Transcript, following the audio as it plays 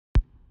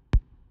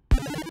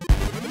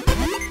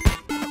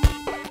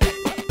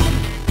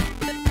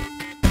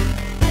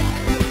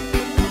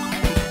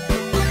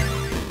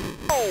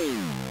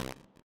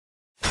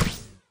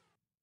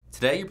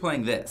Today you're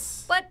playing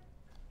this. What?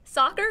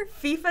 Soccer?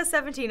 FIFA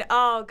 17.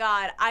 Oh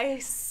God, I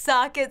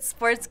suck at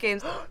sports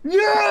games.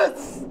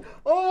 Yes!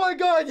 Oh my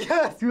God,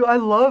 yes! Dude, I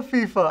love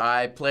FIFA.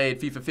 I played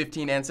FIFA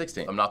 15 and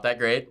 16. I'm not that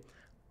great.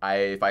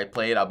 If I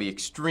play it, I'll be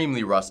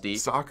extremely rusty.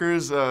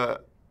 Soccer's a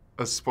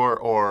sport,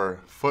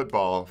 or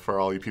football for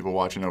all you people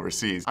watching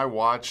overseas. I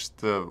watch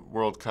the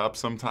World Cup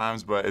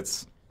sometimes, but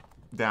it's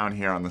down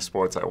here on the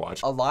sports I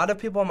watch. A lot of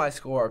people in my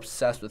school are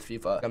obsessed with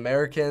FIFA.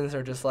 Americans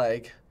are just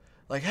like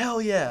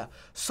hell yeah,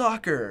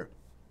 soccer.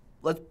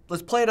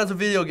 Let's play it as a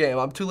video game.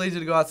 I'm too lazy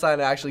to go outside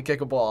and actually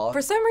kick a ball.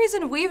 For some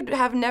reason, we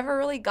have never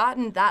really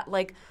gotten that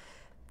like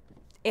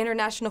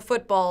international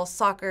football,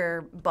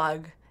 soccer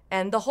bug.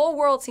 And the whole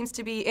world seems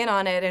to be in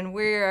on it, and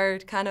we're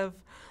kind of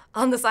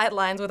on the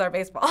sidelines with our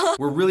baseball.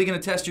 We're really gonna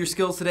test your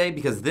skills today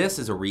because this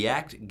is a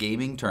React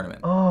gaming tournament.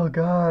 Oh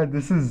God,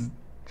 this is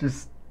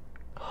just,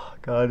 oh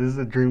God, this is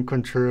a dream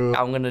come true.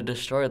 I'm gonna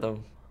destroy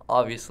them,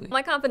 obviously.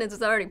 My confidence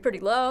is already pretty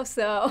low,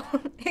 so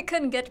it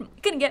couldn't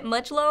get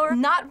much lower.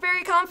 Not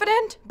very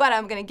confident, but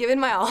I'm gonna give it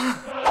my all.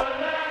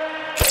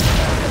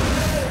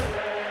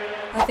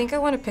 I think I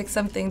want to pick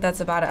something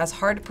that's about as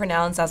hard to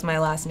pronounce as my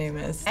last name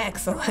is.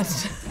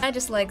 Excellent. I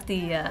just like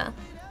the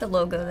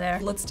logo there.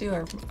 Let's do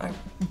our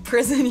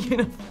prison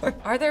uniform.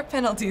 Are there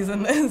penalties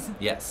in this?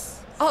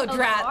 Yes. Oh,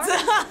 drats.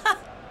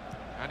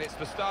 And it's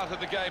the start of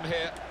the game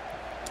here.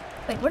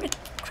 Wait, where did,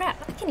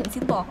 crap, I can't even see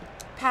the ball.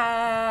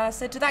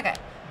 Pass it to that guy.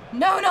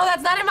 No,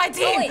 that's not in my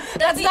team. Oh, wait,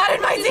 that's not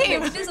in my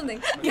team. Do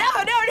something. No.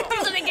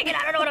 Do something, kick it,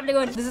 I don't know what I'm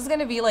doing. This is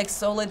gonna be like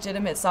so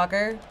legitimate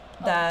soccer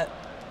that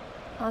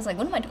I was like,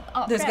 what am I doing?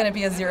 Oh, there's gonna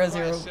be a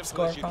 0-0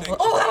 score probably.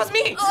 Oh, that was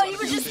me! Oh, you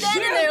were just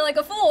standing there like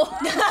a fool.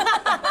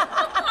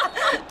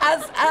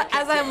 as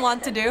I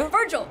want to do.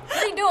 Virgil, what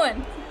are you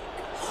doing?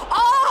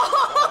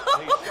 Oh!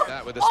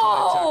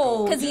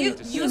 Because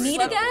you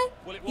need a guy?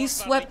 You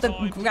swept the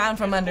ground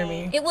from under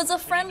me. It was a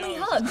friendly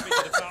hug.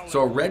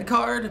 So a red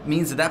card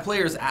means that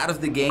player is out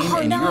of the game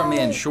and you're a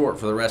man short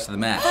for the rest of the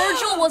match.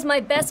 Virgil was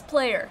my best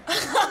player.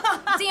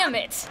 Damn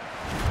it.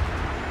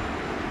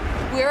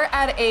 We're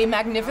at a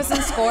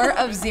magnificent score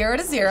of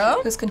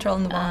 0-0. Who's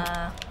controlling the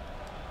ball?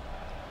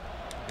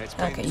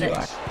 Okay, you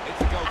are. It's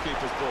the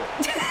goalkeeper's ball.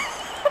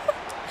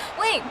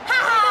 Wait, what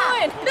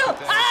are you doing? No!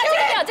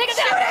 Take it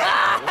down!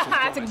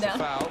 I took it down.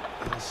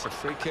 That's a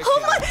free kick. Oh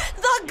my,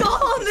 the goal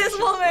on this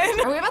woman!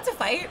 Are we about to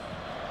fight?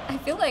 I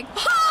feel like...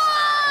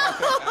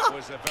 That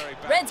was a very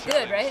bad Red's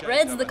good, right?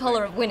 Red's the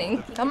color of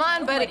winning. Come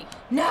on, buddy.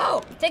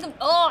 No! Take him.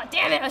 Oh,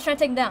 damn it! I was trying to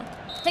take him down.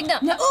 Take him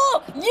down. No.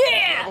 Oh,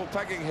 yeah! Double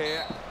pegging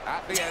here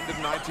at the end of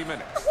 90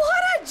 minutes.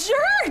 What a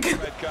jerk!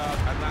 Red card,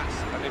 and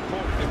that's an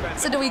important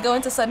defense. So do we go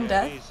into sudden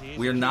death?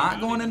 We are not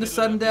going into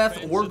sudden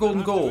death or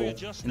golden goal.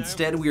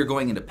 Instead, we are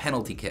going into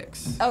penalty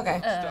kicks.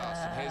 Okay.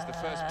 Here's the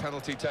first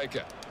penalty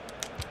taker.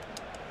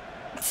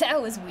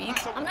 That was weak.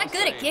 I'm not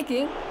good at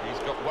kicking. He's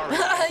got worried.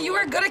 You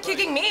were good at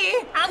kicking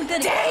me. I'm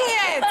good at Dang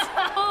it!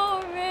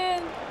 Oh,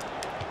 man.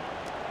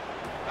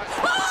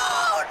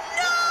 Oh,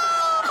 no!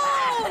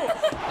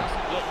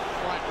 Doesn't look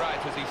quite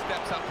right as he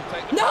steps up to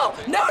take the No!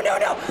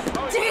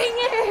 penalty. Dang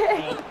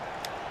it!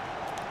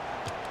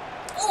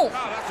 Oh!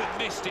 That's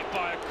missed it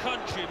by a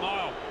country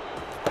mile.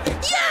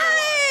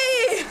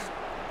 Yay!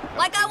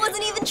 Like I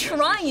wasn't even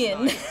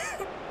trying.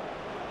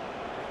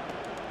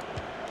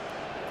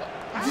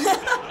 And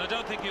I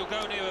don't think he'll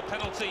go near a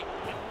penalty.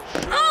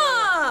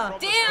 Ah!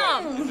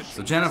 Damn!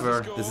 So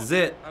Jennifer, this is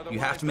it. You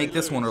have to make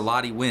this one or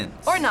Lotte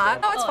wins. Or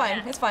not. No, it's Oh, fine.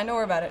 yeah. It's fine. Don't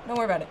worry about it. Don't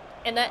worry about it.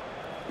 And that...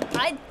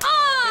 I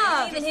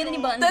didn't even hit any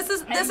buttons.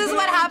 This is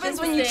what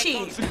happens when you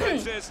cheat.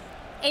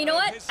 Hey, you know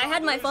what? I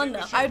had my fun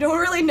though. I don't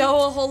really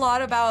know a whole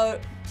lot about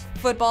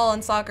football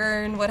and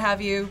soccer and what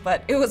have you,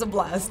 but it was a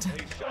blast.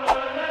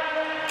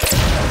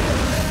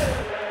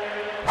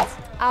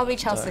 I'll be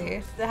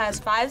Chelsea. It has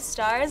 5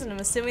 stars, and I'm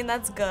assuming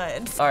that's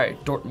good. All right,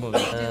 Dortmund.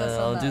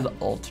 I'll do soda. the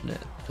alternate,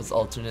 because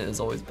alternate is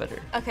always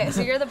better. Okay,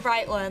 so you're the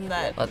bright one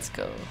that. Let's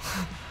go.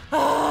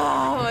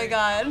 Oh my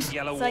god.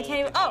 Yellow So I can't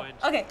even. Oh,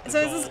 okay.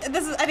 So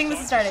this is. I think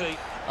this is starting.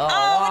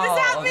 Oh, what does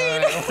that okay,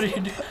 mean? what are you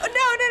doing?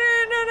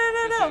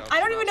 No. I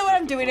don't even know what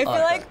I'm doing. I feel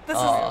like this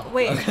is.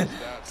 Wait.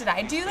 Did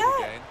I do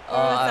that? Or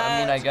was I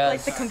mean, I that, guess.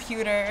 like the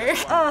computer.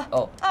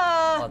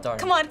 Oh, darn.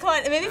 Come on.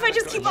 Maybe if I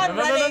just keep on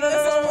No, running,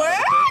 this will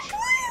work.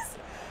 Please.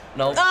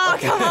 No. Oh,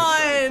 okay. come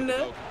on.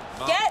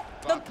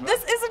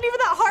 This isn't even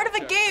that hard of a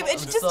game.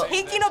 It's just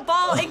taking a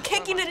ball and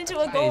kicking it into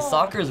a goal. Hey,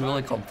 soccer is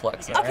really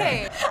complex.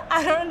 Okay,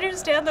 I don't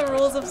understand the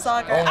rules of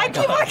soccer. Oh my I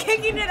keep God. on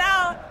kicking it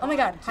out. Oh my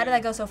god, how did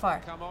that go so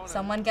far?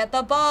 Someone get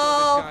the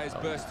ball. This guy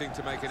is bursting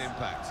to make an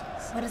impact.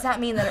 What does that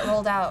mean that it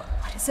rolled out?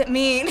 What does it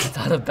mean? It's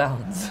out of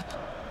bounds.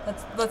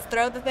 Let's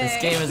throw the thing.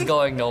 This game is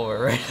going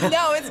nowhere right now.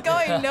 No, it's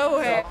going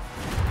nowhere.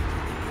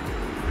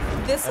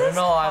 This I don't is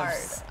know, hard.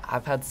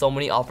 I've had so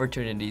many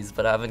opportunities,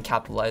 but I haven't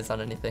capitalized on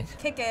anything.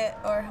 Kick it,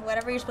 or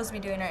whatever you're supposed to be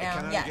doing right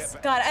now. Yes.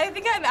 God, I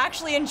think I'm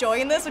actually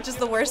enjoying this, which is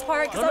the worst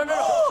part. No.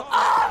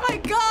 Oh my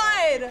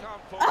god!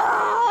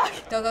 Ah!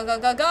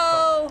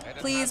 Go.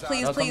 Please.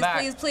 No, come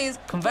back.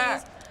 Come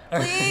back.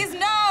 Please,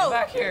 no! No!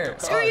 Back here.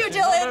 Screw you,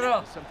 Dylan! No.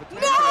 No,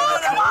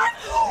 come on!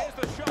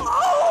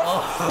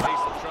 Oh!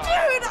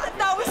 Dude,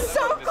 that was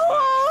so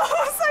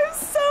close! I'm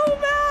so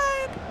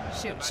mad!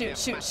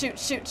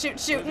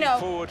 Shoot. No.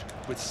 Forward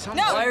with some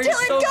No, Why are you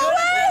Dylan, so go good at in!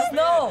 this?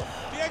 No.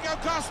 Diego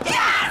Costa.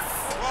 Yes!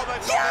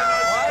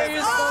 Why are you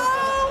so Oh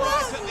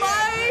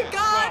my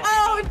God!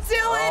 Oh,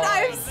 Dylan,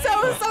 I'm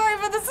so sorry,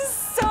 but this is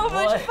so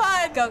much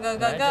fun. Go,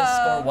 Can I just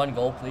score 1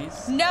 goal,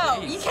 please? No,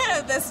 Please. you can't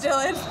have this,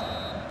 Dylan.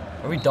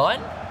 Are we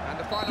done? And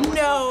the final whistle.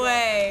 No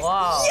way.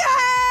 Wow.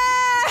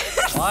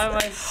 Yes! Why am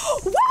I?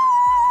 Woo!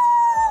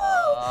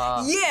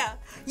 Yeah.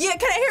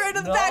 Can I hear it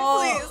in the back,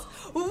 please?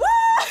 Woo!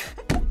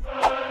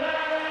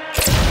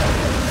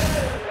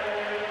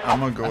 I'm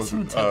gonna go with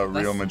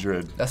Real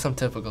Madrid. That's some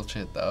typical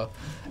shit, though.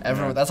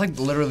 Everyone, that's like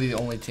literally the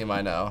only team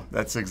I know.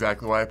 That's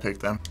exactly why I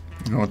picked them.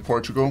 You know, with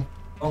Portugal.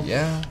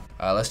 Yeah.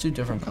 Let's do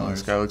different Oh, colors.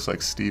 this guy looks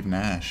like Steve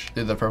Nash.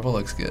 Dude, the purple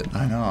looks good.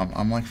 I know.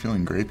 I'm like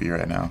feeling grapey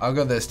right now. I'll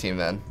go this team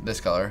then, this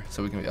color,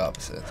 so we can be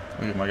opposite.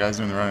 Look at my guy's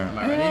doing the right. Am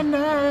I ready? And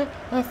I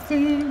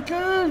think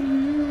of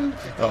you.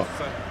 Oh,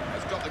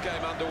 Has got the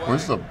game underway.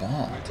 where's the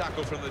ball?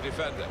 Tackle from the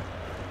defender.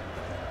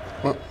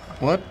 What?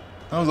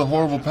 That was a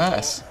horrible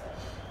pass.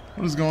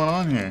 What is going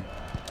on here?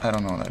 I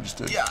don't know what I just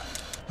did. Yeah.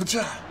 And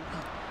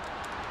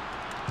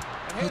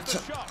here's the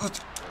shot.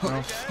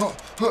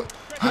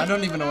 I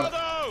don't even know what. All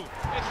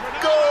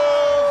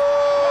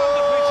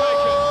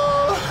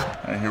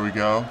right, here we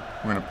go.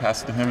 We're gonna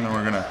pass it to him, and then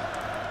we're gonna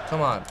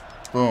Come on.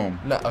 boom.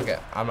 No, okay,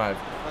 I'm not.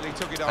 And he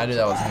took it I knew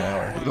that wasn't gonna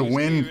work. The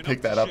wind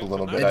picked that up a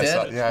little bit. It I did?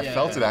 saw, yeah, I Yeah,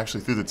 felt yeah. it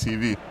actually through the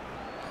TV.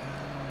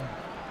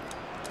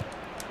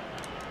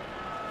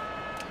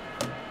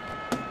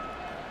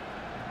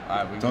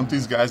 Don't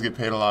these guys get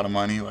paid a lot of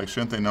money? Like,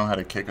 shouldn't they know how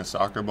to kick a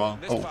soccer ball?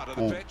 This part of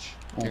the pitch.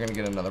 You're gonna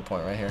get another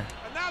point right here.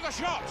 And now the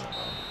shot.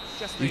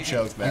 Just You the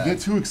choked, I man. get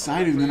too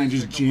excited, and then I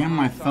just jam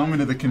my thumb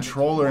into the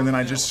controller, and then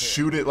I just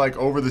shoot it like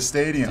over the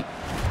stadium.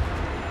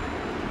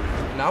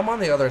 Now I'm on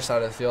the other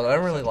side of the field. I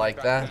don't really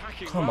like that.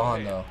 Come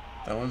on, though.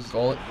 That was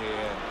Goal.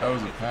 That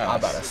was a pass. I'm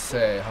about to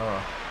say, huh?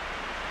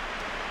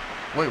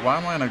 Wait, why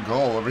am I in a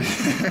goal over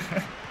here?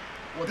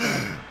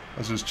 I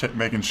was just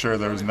making sure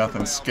there was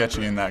nothing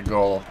sketchy in that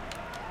goal.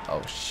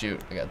 Oh shoot!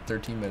 I got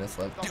 13 minutes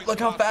left. Dude, look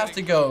how fast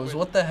it goes.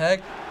 What the heck?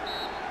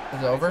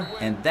 Is it over?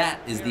 And that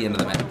is the end of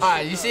the match. All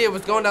right, you see, it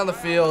was going down the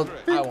field.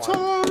 I won.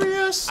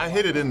 Victorious! I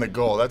hit it in the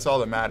goal. That's all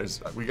that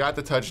matters. We got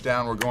the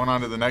touchdown. We're going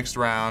on to the next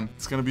round.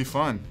 It's gonna be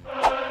fun.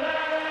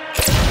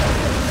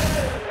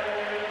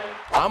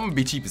 I'm gonna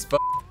be cheap as fuck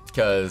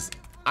because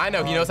I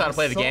know he knows how to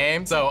play the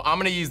game, so I'm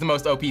gonna use the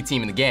most OP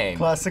team in the game.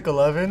 Classic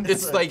 11.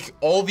 It's like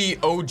all the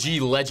OG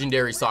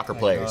legendary soccer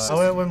players. I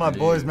went with my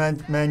boys,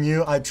 Man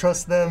U. I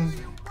trust them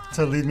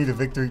to lead me to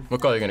victory.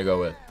 What color are you gonna go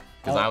with?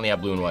 Because I only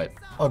have blue and white.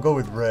 I'll go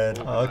with red.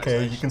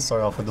 Okay, you can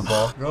start off with the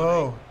ball.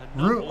 Go.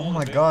 Oh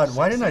my God,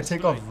 why didn't I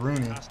take off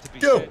Rooney?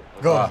 Go!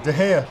 Go, De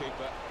Gea.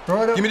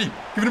 Throw it up. Give it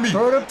to me.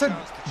 Throw it up to,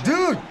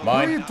 dude. Where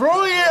Mine. are you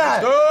throwing it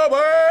at?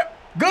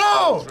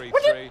 Go!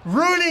 3-3.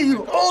 Rooney, you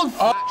old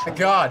Oh my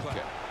God.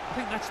 I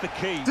think that's the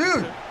key.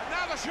 dude.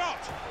 Now the shot.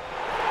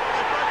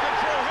 They've broken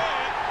through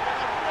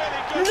here.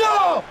 With a really good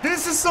No!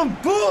 This is some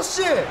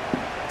bullshit.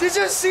 Did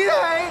you see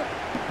that?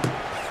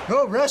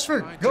 Go,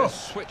 Rashford. Trying Go. to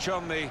switch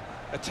on the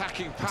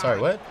attacking power. Sorry,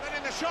 what? Then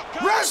in the shot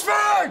goes.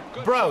 Rashford!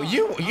 Bro,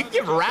 you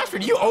give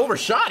Rashford, you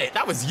overshot it.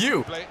 That was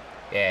you.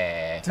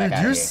 Yeah. Dude, back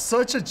outta you're here.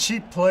 such a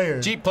cheap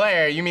player. Cheap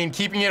player, you mean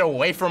keeping it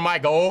away from my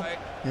goal?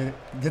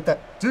 Get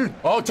that. Dude.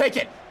 Oh, take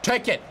it.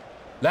 Take it.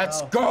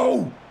 Let's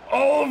go.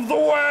 All of the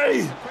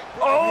way.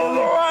 All of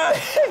the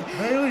way.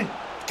 Bailey.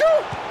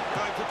 Go.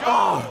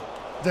 Oh.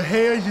 De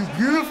Gea, you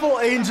beautiful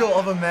angel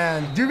of a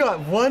man. You got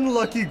one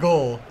lucky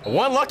goal.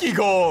 One lucky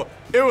goal.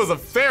 It was a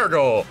fair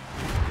goal.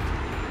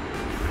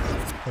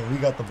 Okay, we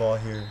got the ball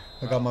here.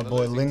 I got my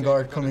boy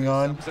Lingard coming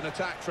on. It's an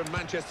attack from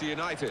Manchester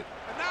United.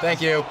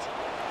 Thank you.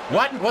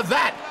 What was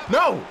that?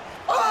 No.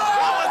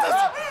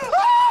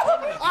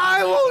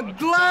 I will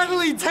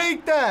gladly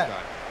take that.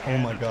 Oh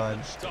my God.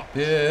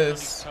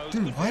 This.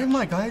 Dude, why did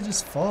my guy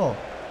just fall?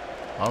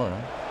 I don't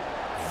know.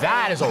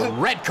 That is a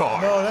red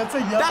card. No, that's a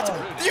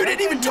yellow. You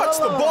didn't even touch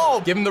the ball.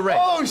 Give him the red.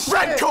 Oh, shit.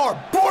 Red card,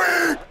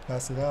 boy.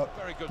 Pass it out.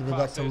 Very good Give it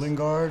back to passes.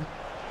 Lingard.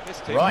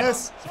 This team Right.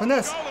 Finesse.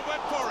 Finesse. goal and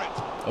went for it.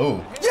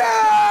 Oh.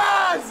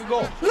 Yes!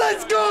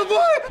 Let's go,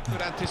 boy!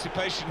 Good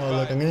anticipation. Oh,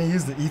 look, I'm gonna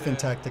use the Ethan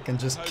tactic and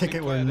just kick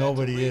it where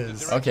nobody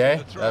is.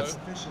 Okay, that's.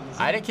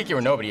 I didn't kick it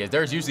where nobody is.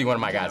 There's usually one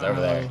of my guys over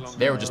there.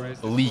 They were just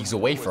leagues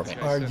away from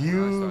it. Are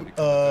you,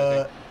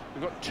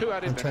 We've got 2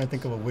 added I'm trying to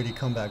think of a witty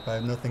comeback, but I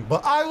have nothing.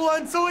 But I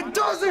won, so it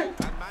doesn't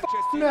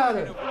Manchester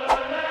matter.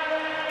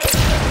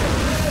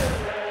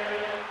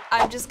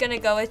 I'm just gonna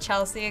go with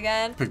Chelsea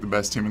again. Pick the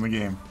best team in the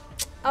game.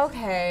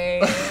 Okay,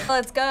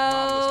 let's go.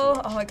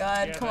 Oh my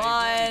God, come on. All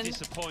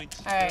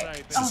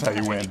right. This is how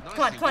you win.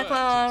 Come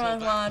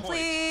on,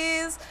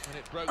 please.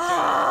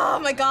 Oh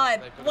my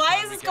God,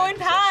 why is this going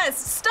past?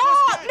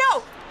 Stop!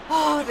 No!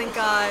 Oh, thank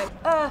God.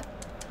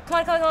 Come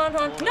on.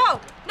 No!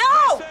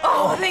 No!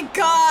 Oh, thank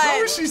God.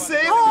 How is she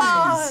saving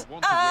Oh,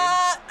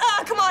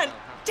 these? come on.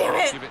 Damn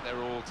it. Give it their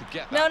all to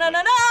get No, that no, no,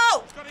 win.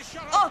 no!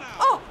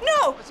 Oh,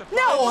 no!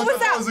 No, Oh, what was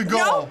that? was a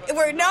goal.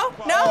 No?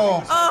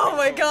 Oh. Oh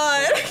my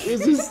god.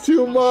 This is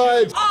too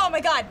much. Oh my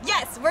god,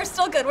 yes, we're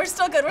still good, we're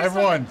still good,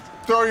 Everyone,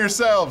 throw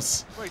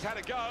yourselves. Well, he's had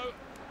a go.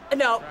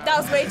 No, that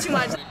was way too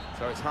much.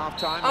 So it's half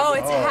time. Oh,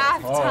 it's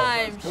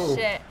halftime.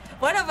 Shit.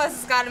 One of us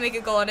has got to make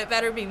a goal, and it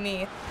better be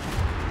me.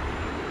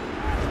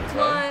 Come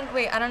on.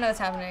 Wait, I don't know what's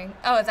happening.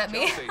 Oh, is that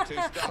me?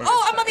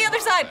 Oh, I'm on the other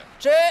side.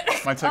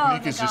 Shit. My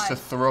technique is just to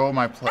throw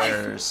my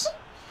players.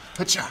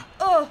 Hacha.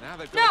 Oh,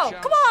 no,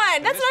 come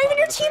on. That's not even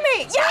your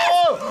teammate. Yes!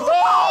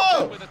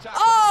 Oh!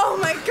 Oh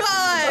my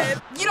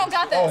god. You don't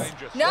got this.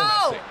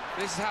 No.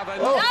 This is how they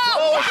Oh, look.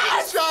 oh, I should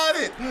have shot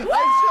it.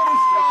 I should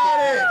have shot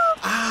it.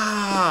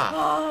 Ah.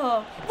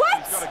 Oh.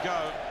 What? Gotta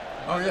go.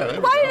 Oh, yeah. there we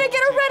Why go. did I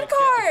get a red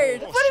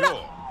card? What did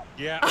I...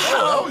 Yeah.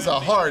 Oh, that was a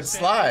hard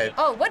slide.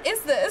 Oh, what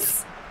is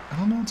this? I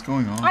don't know what's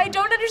going on. I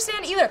don't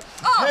understand either.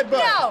 Oh,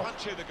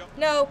 Headbutt.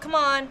 no. No, come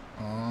on.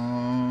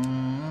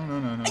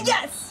 No.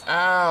 Yes!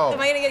 Ow. Am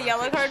I gonna get a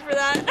yellow card for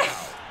that?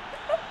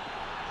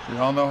 We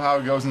all know how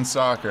it goes in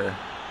soccer.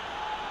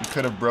 You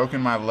could have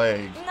broken my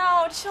leg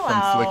No, chill from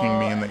out. flicking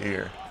me in the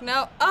ear.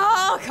 No.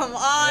 Oh, come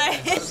on.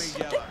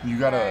 You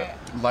gotta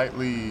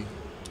lightly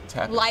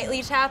tap it.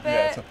 Lightly tap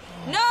Yeah, it.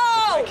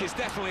 No! It's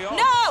definitely on.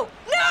 No!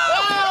 No!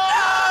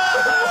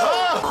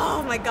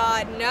 Oh my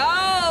god,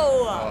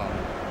 no!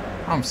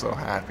 I'm so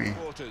happy.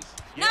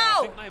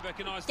 No!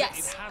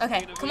 Yes.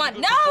 Okay, come on.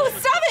 No!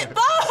 Stop it,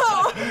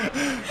 Beau!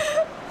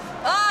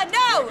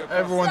 No!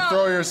 Everyone Stop.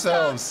 throw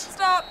yourselves.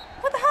 Stop.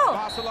 What the hell?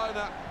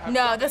 Barcelona.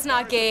 No, that's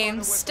not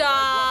game.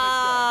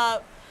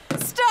 Stop.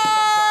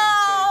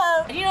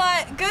 Stop! You know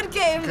what? Good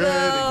game,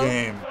 though. Good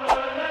game.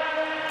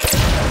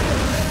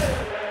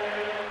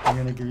 I'm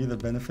gonna give you the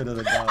benefit of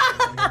the doubt.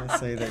 I'm gonna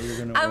say that you're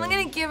gonna I'm win.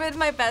 gonna give it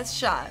my best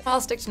shot.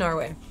 I'll stick to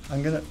Norway.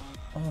 I'm gonna.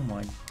 Oh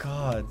my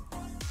god.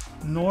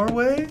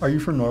 Norway? Are you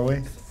from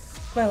Norway?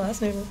 My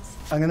last name is.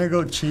 I'm gonna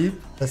go cheap.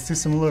 That's too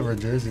similar of a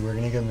jersey. We're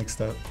gonna get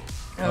mixed up.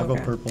 I'll go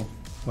Okay. purple.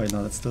 Wait,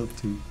 no, that's still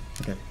two.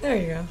 Okay. There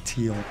you go.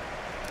 Teal. Well,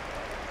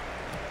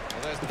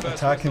 there's the first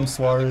Attack him,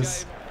 whistle of the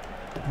Suarez.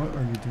 game. What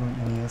are you doing,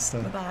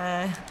 Iniesta?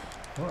 Bye.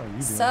 What are you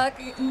doing? Suck.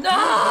 No!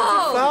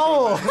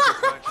 Foul!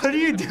 What are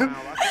you doing?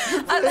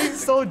 You're playing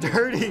so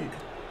dirty.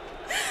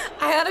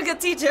 I had a good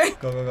teacher.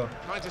 Go, go, go.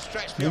 Trying to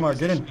stretch the Neymar,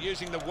 get in. opposition,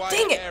 using the wide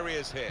Dang it.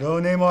 areas here. Go,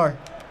 Neymar.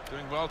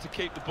 Doing well to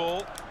keep the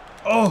ball.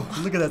 Oh,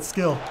 look at that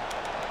skill.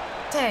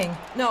 Dang.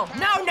 No.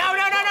 No, no,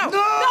 no, no, no.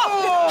 No!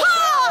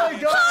 Ha! Oh my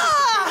God.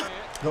 Ha!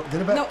 Go, get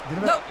it back. No, Get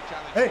it no. back.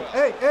 Hey,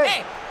 hey, hey.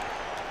 Hey.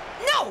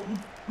 No.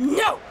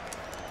 No.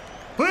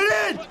 Put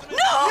it in. No.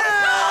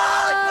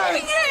 Yeah!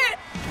 Dang it.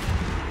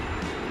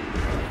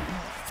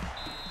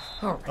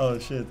 Oh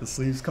shit, the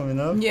sleeve's coming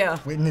up? Yeah.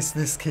 Witness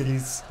this,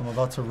 kiddies. I'm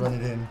about to run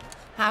it in.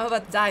 I'm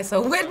about to die,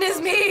 so witness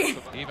me.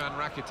 Ivan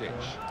Rakitic.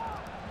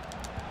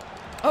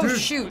 Oh, Dude,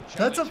 shoot.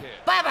 That's a...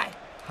 Bye-bye.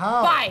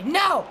 How? Bye.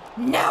 No.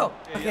 No.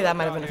 Okay, that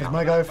might have been a Is foul.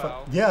 my guy...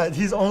 Yeah,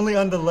 he's only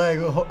on the leg.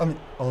 I mean,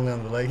 only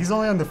on the leg. He's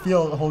only on the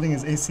field holding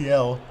his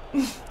ACL.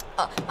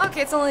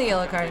 Okay, it's only a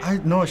yellow card. I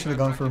know I should have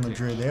gone for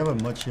Madrid. They have a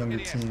much younger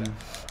team.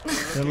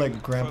 They're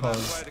like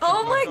grandpas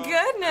Oh my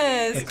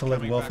that goodness.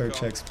 collect welfare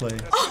checks play.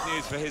 Good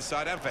news for his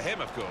side and for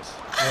him, of course.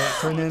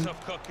 Turn in.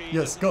 Tough cookie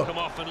Yes, doesn't go. Come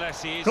off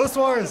unless he is. Go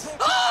Suarez!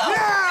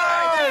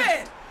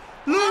 Yes!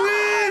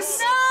 Luis!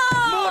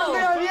 No!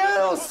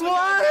 Mordiano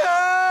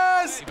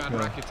Suarez! Ivan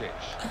Rakitic.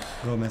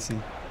 Go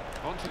Messi.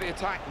 Onto the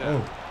attack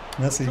now.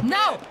 Oh, Messi.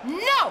 No!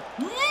 No!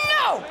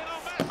 No!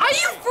 Are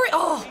you free?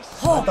 Oh! I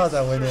Oh! thought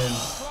that went in.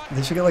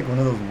 They should get like one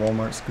of those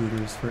Walmart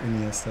scooters for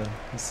Iniesta.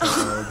 He's so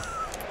old.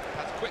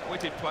 That's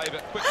quick-witted play,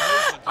 but quick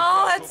movement.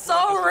 Oh, that's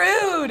so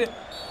rude!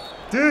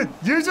 Dude,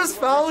 you're just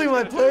fouling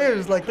my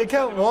players. Like they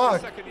can't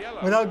walk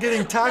without getting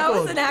That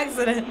tackled. was an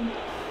accident.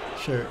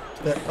 Sure.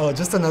 Oh,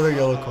 just another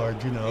yellow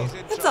card, you know.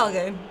 It's all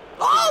good.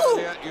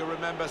 Oh! You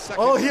remember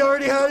second Oh, he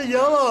already had a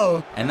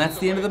yellow. And that's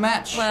the end of the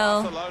match.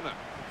 Well, Barcelona.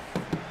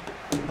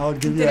 I would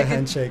give you Did a a good-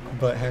 handshake,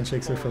 but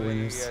handshakes are for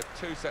winners. The,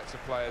 two sets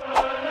of players.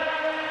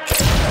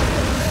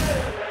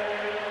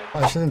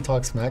 I shouldn't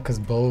talk smack because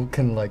Beau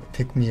can like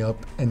pick me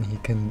up and he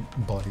can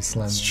body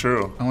slam It's me.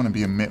 true. I want to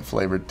be a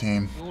mint-flavored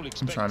team. All I'm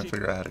expected. trying to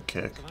figure out how to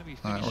kick. Maybe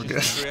All right, we're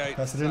finishes good. Create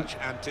Pass it in. such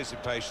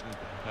anticipation.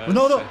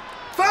 No, no.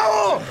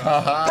 Foul!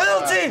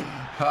 Penalty!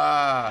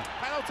 Ah.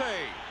 Penalty.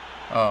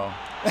 Oh.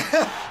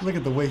 Look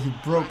at the way he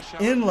broke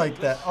in like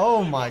that.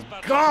 Oh my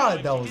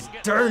God, that was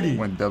dirty.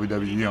 Went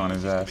WWE on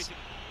his ass.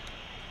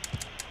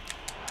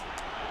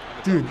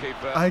 Dude,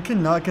 I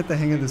cannot get the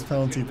hang of this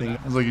penalty thing.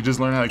 It's like you just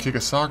learned how to kick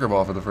a soccer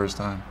ball for the first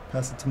time.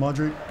 Pass it to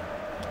Modric.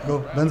 Go,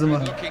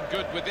 Benzema. Looking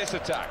good with this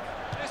attack.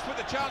 This with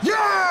the chance.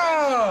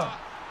 Yeah!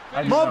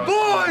 My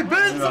boy,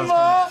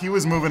 Benzema! He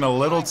was moving a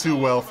little too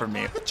well for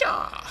me.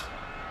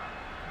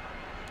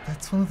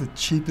 That's one of the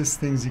cheapest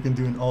things you can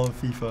do in all of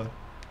FIFA.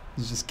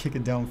 You just kick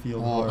it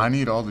downfield. Well, hard. I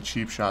need all the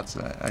cheap shots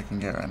that I can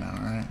get right now,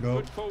 all right?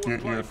 Go.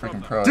 You're a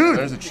freaking pro. Dude,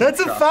 There's a cheap that's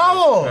a shot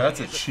foul! Yeah,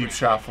 that's a cheap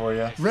shot for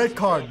you. Red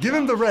card. Give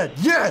him the red.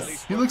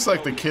 Yes! He looks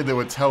like the kid that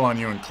would tell on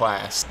you in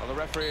class. Well, the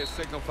referee has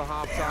signaled for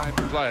half-time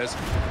players.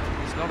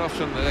 It's not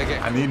often that they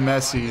get... I need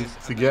Messi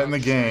to get in the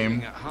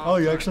game. Oh,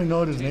 you actually know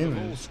what his name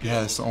is. Yeah,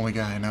 that's the only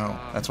guy I know.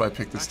 That's why I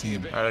picked this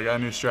team. All right, I got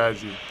a new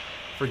strategy.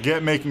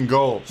 Forget making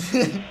goals.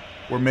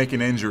 We're making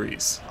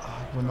injuries.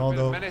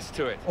 Ronaldo. Menace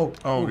to it.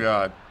 Oh,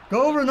 God.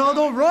 Go,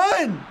 Ronaldo,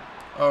 run!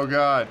 Oh,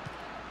 God.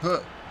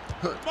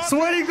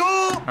 Sweaty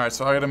goal! All right,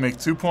 so I got to make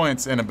 2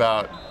 points in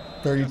about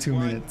 32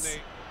 minutes.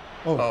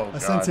 Oh, God.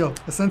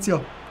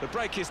 Asensio. The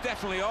break is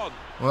definitely on.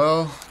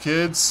 Well,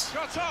 kids,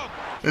 Shot on.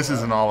 this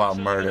is an all-out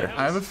murder.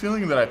 I have a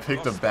feeling that I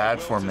picked a bad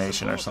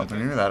formation or something.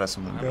 Maybe that has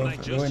something to do with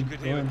it. Just, you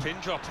could hear a pin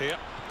drop here.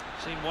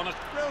 Seen one.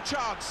 Real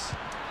chance.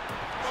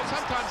 Well,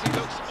 sometimes he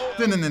looks all...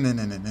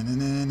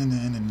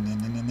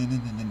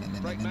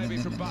 Break maybe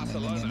from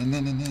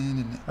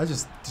Barcelona. I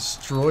just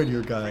destroyed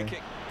your guy. Free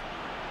kick.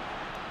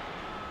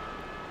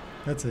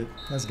 That's it.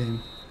 That's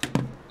game.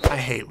 I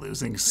hate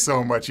losing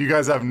so much. You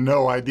guys have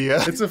no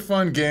idea. It's a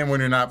fun game when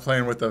you're not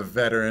playing with a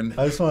veteran.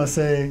 I just want to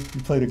say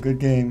you played a good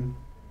game,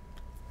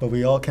 but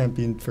we all can't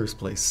be in first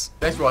place.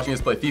 Thanks for watching us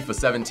play FIFA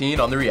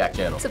 17 on the React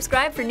channel.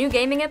 Subscribe for new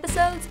gaming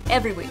episodes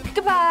every week.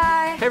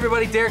 Goodbye. Hey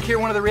everybody, Derek here,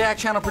 one of the React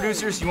channel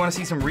producers. You want to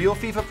see some real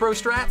FIFA Pro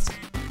strats?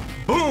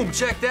 Boom,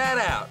 check that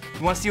out.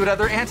 You want to see what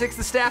other antics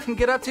the staff can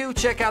get up to?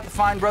 Check out the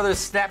Fine Brothers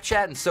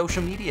Snapchat and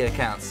social media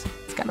accounts.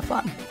 It's kind of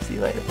fun. See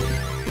you later.